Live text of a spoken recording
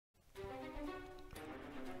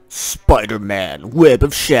Spider-Man, Web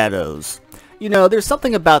of Shadows. You know, there's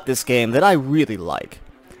something about this game that I really like.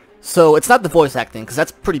 So, it's not the voice acting, because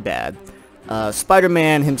that's pretty bad.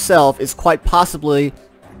 Spider-Man himself is quite possibly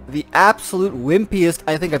the absolute wimpiest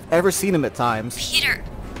I think I've ever seen him at times. Peter,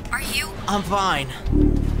 are you? I'm fine.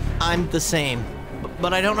 I'm the same.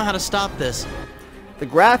 But I don't know how to stop this. The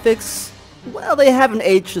graphics, well, they haven't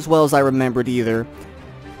aged as well as I remembered either.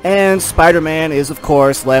 And Spider-Man is, of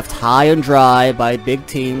course, left high and dry by big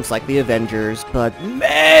teams like the Avengers, but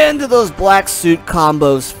man, do those black suit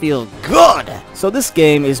combos feel good! So this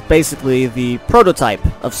game is basically the prototype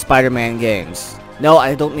of Spider-Man games. No,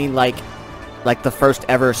 I don't mean like the first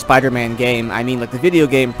ever Spider-Man game, I mean like the video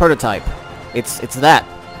game prototype. It's that,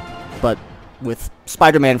 but with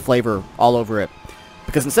Spider-Man flavor all over it.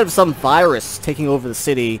 Because instead of some virus taking over the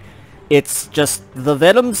city, it's just the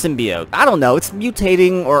Venom symbiote. I don't know, it's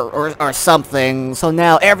mutating or something, so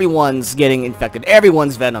now everyone's getting infected.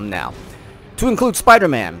 Everyone's Venom now. To include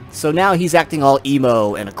Spider-Man. So now he's acting all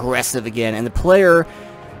emo and aggressive again, and the player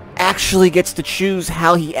actually gets to choose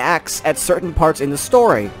how he acts at certain parts in the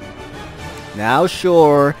story. Now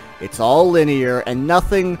sure, it's all linear, and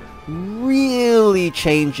nothing really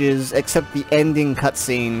changes except the ending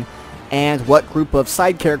cutscene and what group of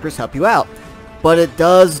side characters help you out. But it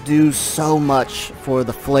does do so much for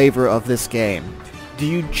the flavor of this game. Do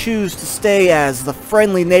you choose to stay as the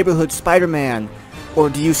friendly neighborhood Spider-Man, or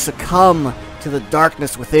do you succumb to the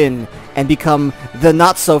darkness within and become the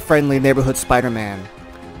not-so-friendly neighborhood Spider-Man?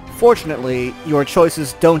 Fortunately, your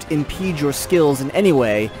choices don't impede your skills in any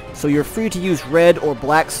way, so you're free to use red or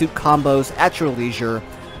black suit combos at your leisure,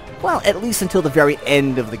 well, at least until the very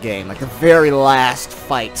end of the game. Like the very last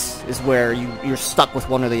fight is where you're stuck with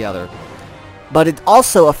one or the other. But it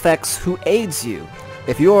also affects who aids you.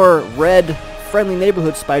 If you're red, friendly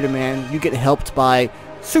neighborhood Spider-Man, you get helped by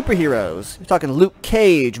superheroes. You're talking Luke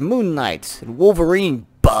Cage, Moon Knight, and Wolverine,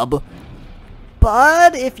 bub.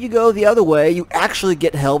 But if you go the other way, you actually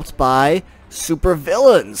get helped by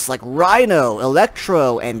supervillains like Rhino,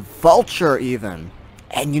 Electro, and Vulture even.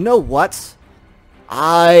 And you know what?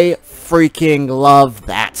 I freaking love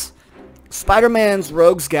that. Spider-Man's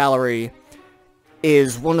Rogues Gallery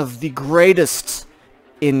is one of the greatest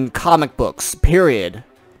in comic books, period.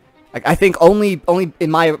 Like, I think only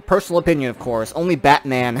in my personal opinion, of course, only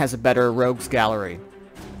Batman has a better Rogues Gallery.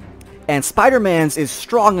 And Spider-Man's is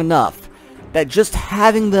strong enough that just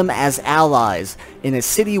having them as allies in a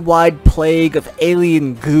city-wide plague of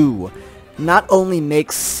alien goo not only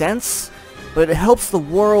makes sense, but it helps the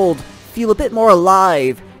world feel a bit more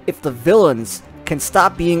alive if the villains can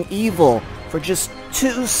stop being evil for just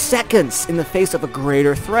 2 seconds in the face of a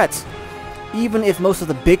greater threat. Even if most of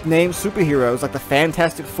the big-name superheroes like the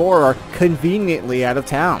Fantastic Four are conveniently out of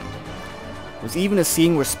town. There's even a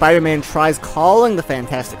scene where Spider-Man tries calling the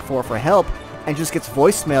Fantastic Four for help and just gets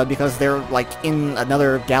voicemail because they're like in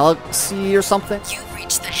another galaxy or something. You've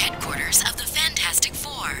reached the headquarters of the Fantastic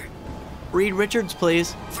Four. Reed Richards,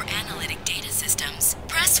 please. For analytic data systems,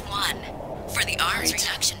 press 1. For the arms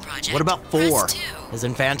reduction project, What about 4? press 2.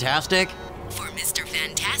 Isn't fantastic? For Mr.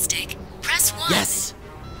 Fantastic, press 1. Yes!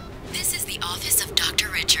 This is the office of Dr.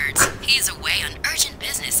 Richards. He is away on urgent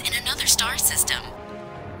business in another star system.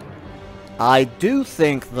 I do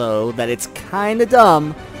think, though, that it's kinda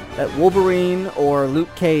dumb that Wolverine or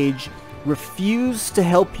Luke Cage refuse to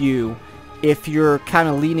help you if you're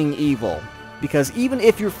kinda leaning evil. Because even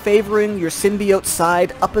if you're favoring your symbiote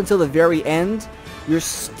side up until the very end, you're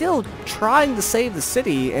still trying to save the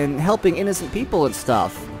city and helping innocent people and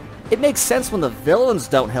stuff. It makes sense when the villains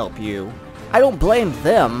don't help you. I don't blame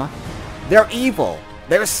them. They're evil.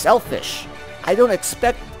 They're selfish. I don't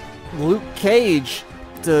expect Luke Cage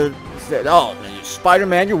to say, oh,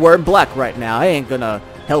 Spider-Man, you're wearing black right now. I ain't gonna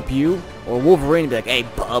help you. Or Wolverine be like, hey,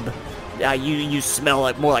 bub, yeah, you smell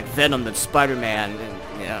like more like Venom than Spider-Man.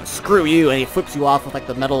 And, you know, screw you. And he flips you off with like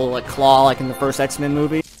the metal like claw like in the first X-Men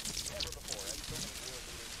movie.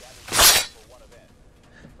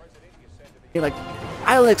 Like,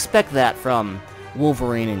 I don't expect that from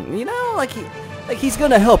Wolverine, and you know, like he's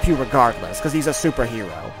gonna help you regardless, because he's a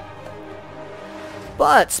superhero.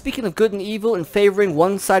 But speaking of good and evil and favoring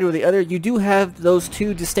one side or the other, you do have those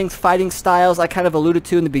 2 distinct fighting styles I kind of alluded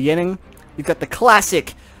to in the beginning. You've got the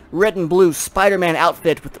classic red and blue Spider-Man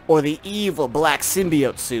outfit or the evil black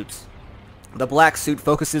symbiote suit. The black suit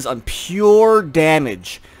focuses on pure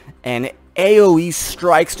damage and AoE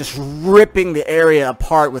strikes, just ripping the area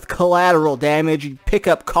apart with collateral damage. You pick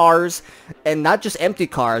up cars, and not just empty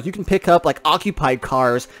cars. You can pick up like occupied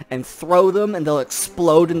cars and throw them, and they'll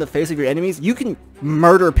explode in the face of your enemies. You can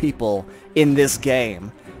murder people in this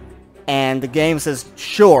game. And the game says,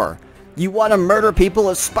 sure, You want to murder people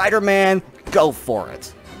as Spider-Man? Go for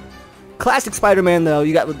it. Classic Spider-Man, though,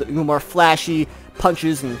 you got the more flashy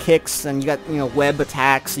punches and kicks, and you got, web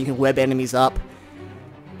attacks, so you can web enemies up.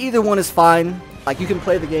 Either one is fine. Like, you can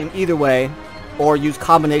play the game either way, or use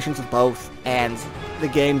combinations of both, and the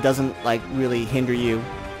game doesn't, like, really hinder you.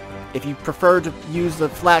 If you prefer to use the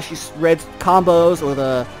flashy red combos or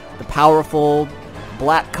the powerful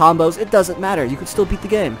black combos, it doesn't matter. You can still beat the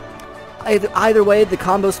game. Either way, the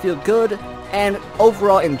combos feel good, and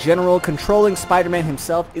overall, in general, controlling Spider-Man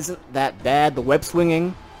himself isn't that bad. The web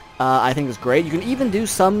swinging, I think, is great. You can even do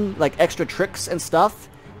some, like, extra tricks and stuff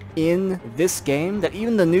in this game that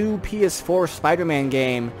even the new PS4 Spider-Man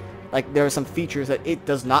game, like, there are some features that it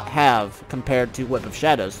does not have compared to Web of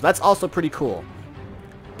Shadows. So that's also pretty cool.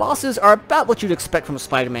 Bosses are about what you'd expect from a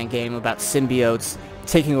Spider-Man game about symbiotes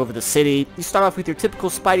taking over the city. You start off with your typical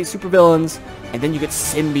Spidey supervillains, and then you get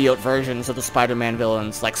symbiote versions of the Spider-Man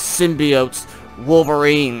villains, like Symbiote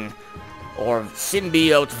Wolverine, or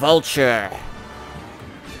Symbiote Vulture.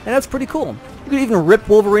 And that's pretty cool. You could even rip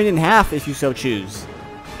Wolverine in half if you so choose.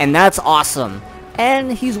 And that's awesome.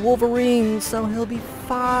 And he's Wolverine, so he'll be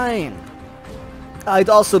fine. I'd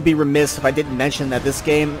also be remiss if I didn't mention that this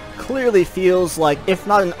game clearly feels like, if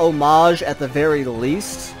not an homage at the very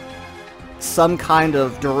least, some kind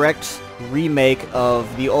of direct remake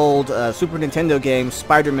of the old Super Nintendo game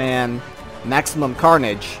Spider-Man Maximum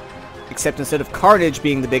Carnage. Except instead of Carnage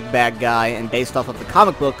being the big bad guy and based off of the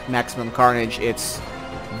comic book Maximum Carnage, it's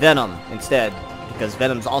Venom instead. Because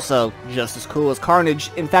Venom's also just as cool as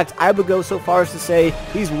Carnage. In fact, I would go so far as to say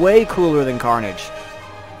he's way cooler than Carnage.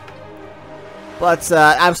 But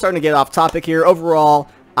I'm starting to get off topic here. Overall,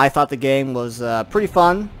 I thought the game was pretty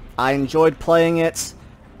fun. I enjoyed playing it.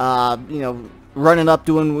 Running up,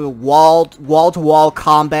 doing wall-to-wall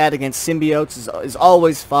combat against symbiotes is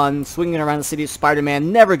always fun. Swinging around the city of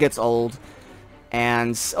Spider-Man never gets old.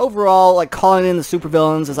 And overall, like, calling in the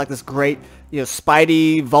supervillains is like this great,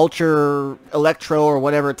 Spidey, Vulture, Electro, or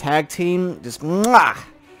whatever tag team. Just mwah!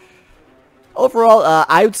 Overall,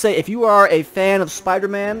 I would say if you are a fan of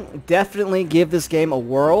Spider-Man, definitely give this game a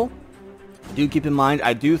whirl. Do keep in mind,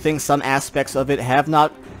 I do think some aspects of it have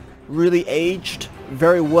not really aged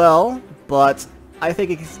very well, but I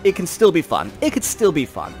think it can still be fun. It could still be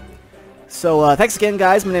fun. So, thanks again,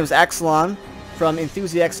 guys. My name is Axelon from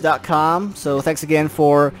Enthusiasts.com. So, thanks again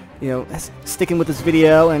for, sticking with this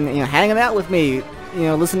video and, hanging out with me.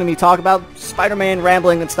 Listen to me talk about Spider-Man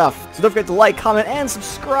rambling and stuff. So don't forget to like, comment, and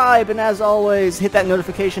subscribe. And as always, hit that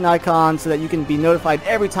notification icon so that you can be notified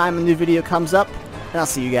every time a new video comes up. And I'll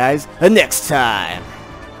see you guys next time.